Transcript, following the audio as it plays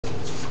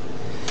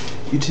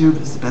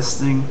YouTube is the best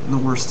thing and the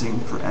worst thing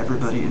for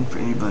everybody and for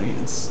anybody.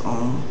 It's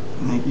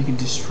like you can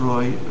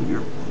destroy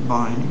your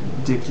mind,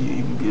 you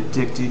can be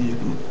addicted,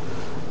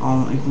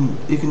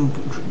 it can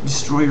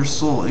destroy your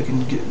soul, it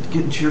can get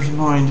into your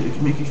mind, it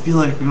can make you feel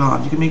like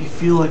God, you can make you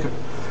feel like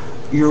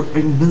you're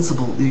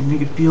invincible, you can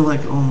make it feel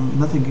like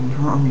nothing can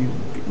harm you,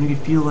 make you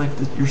feel like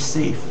that you're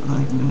safe,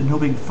 like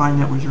nobody can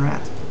find out where you're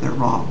at. They're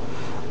wrong.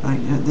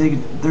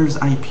 There's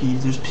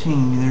IPs, there's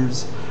ping,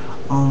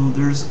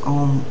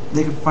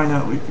 they can find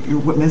out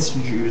what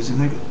message you're using.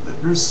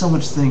 There's so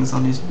much things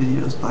on these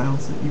videos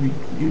files that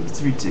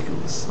it's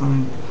ridiculous. I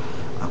mean,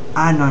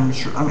 I'm not even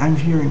sure. I'm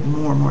hearing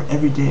more and more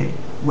every day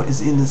what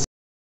is in this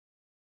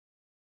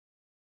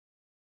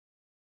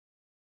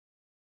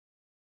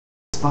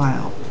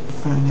file.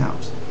 Finding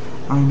out.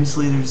 I mean,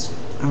 basically,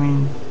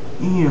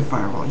 you need a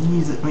firewall. You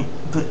need it.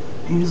 But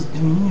you need to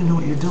know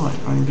what you're doing.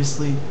 I mean,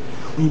 basically,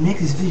 when you make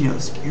these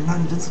videos, you're not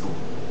invincible.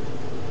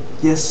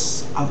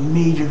 Yes, a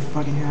major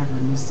fucking hacker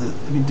needs to,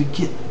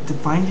 to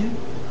find you,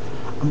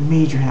 a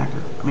major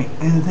hacker.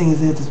 And the thing is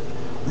that,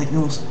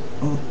 almost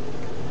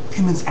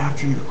 2 minutes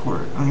after you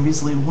record.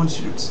 Basically, once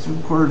you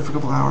record for a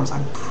couple hours,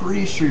 I'm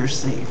pretty sure you're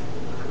safe.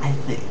 I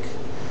think.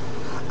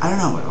 I don't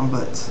know,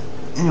 but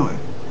anyway.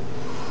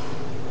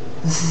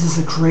 This is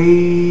a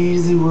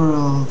crazy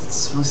world.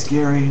 It's really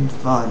scary and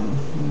fun.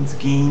 It's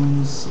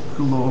games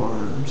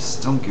galore.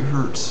 Just don't get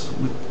hurt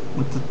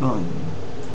with the fun.